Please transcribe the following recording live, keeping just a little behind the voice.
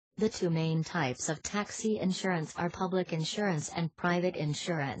The two main types of taxi insurance are public insurance and private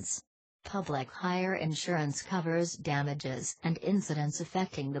insurance. Public hire insurance covers damages and incidents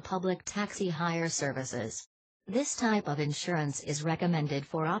affecting the public taxi hire services. This type of insurance is recommended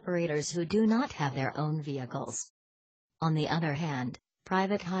for operators who do not have their own vehicles. On the other hand,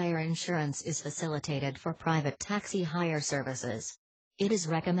 private hire insurance is facilitated for private taxi hire services. It is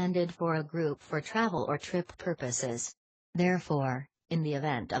recommended for a group for travel or trip purposes. Therefore, in the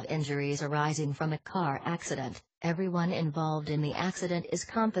event of injuries arising from a car accident, everyone involved in the accident is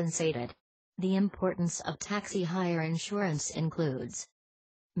compensated. The importance of taxi hire insurance includes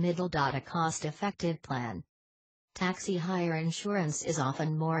a cost-effective plan. Taxi hire insurance is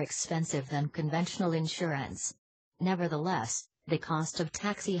often more expensive than conventional insurance. Nevertheless, the cost of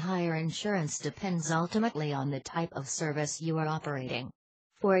taxi hire insurance depends ultimately on the type of service you are operating.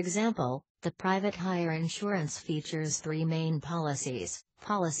 For example, the private hire insurance features three main policies: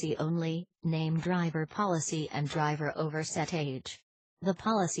 policy only, named driver policy, and driver over set age. The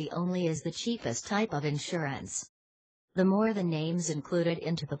policy only is the cheapest type of insurance. The more the names included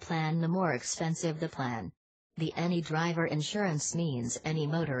into the plan, the more expensive the plan. The any driver insurance means any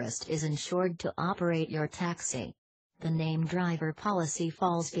motorist is insured to operate your taxi. The named driver policy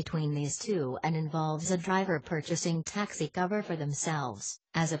falls between these two and involves a driver purchasing taxi cover for themselves,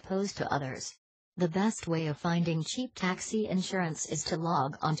 as opposed to others. The best way of finding cheap taxi insurance is to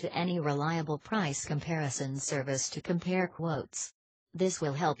log on to any reliable price comparison service to compare quotes. This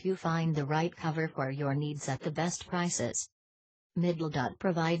will help you find the right cover for your needs at the best prices.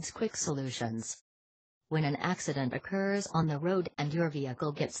 Provides quick solutions. When an accident occurs on the road and your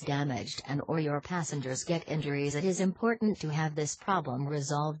vehicle gets damaged or your passengers get injuries, it is important to have this problem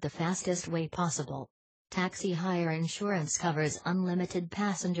resolved the fastest way possible. Taxi hire insurance covers unlimited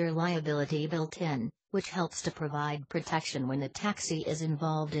passenger liability built in, which helps to provide protection when the taxi is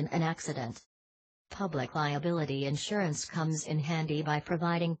involved in an accident. Public liability insurance comes in handy by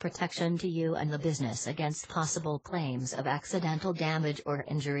providing protection to you and the business against possible claims of accidental damage or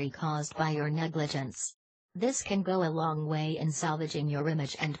injury caused by your negligence. This can go a long way in salvaging your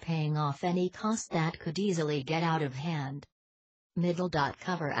image and paying off any cost that could easily get out of hand.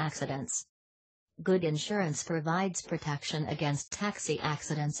 Cover accidents. Good insurance provides protection against taxi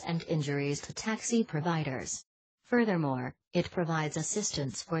accidents and injuries to taxi providers. Furthermore, it provides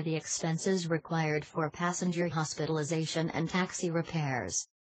assistance for the expenses required for passenger hospitalization and taxi repairs.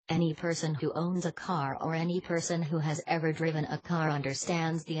 Any person who owns a car or any person who has ever driven a car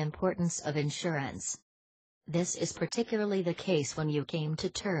understands the importance of insurance. This is particularly the case when you came to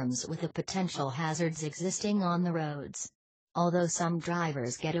terms with the potential hazards existing on the roads. Although some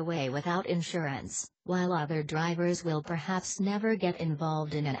drivers get away without insurance, while other drivers will perhaps never get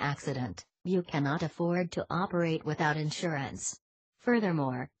involved in an accident, you cannot afford to operate without insurance.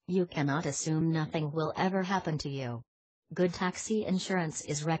 Furthermore, you cannot assume nothing will ever happen to you. Good taxi insurance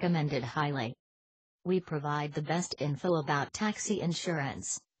is recommended highly. We provide the best info about taxi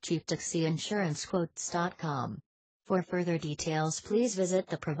insurance. CheapTaxiInsuranceQuotes.com. For further details, please visit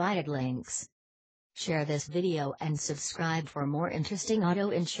the provided links. Share this video and subscribe for more interesting auto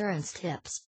insurance tips.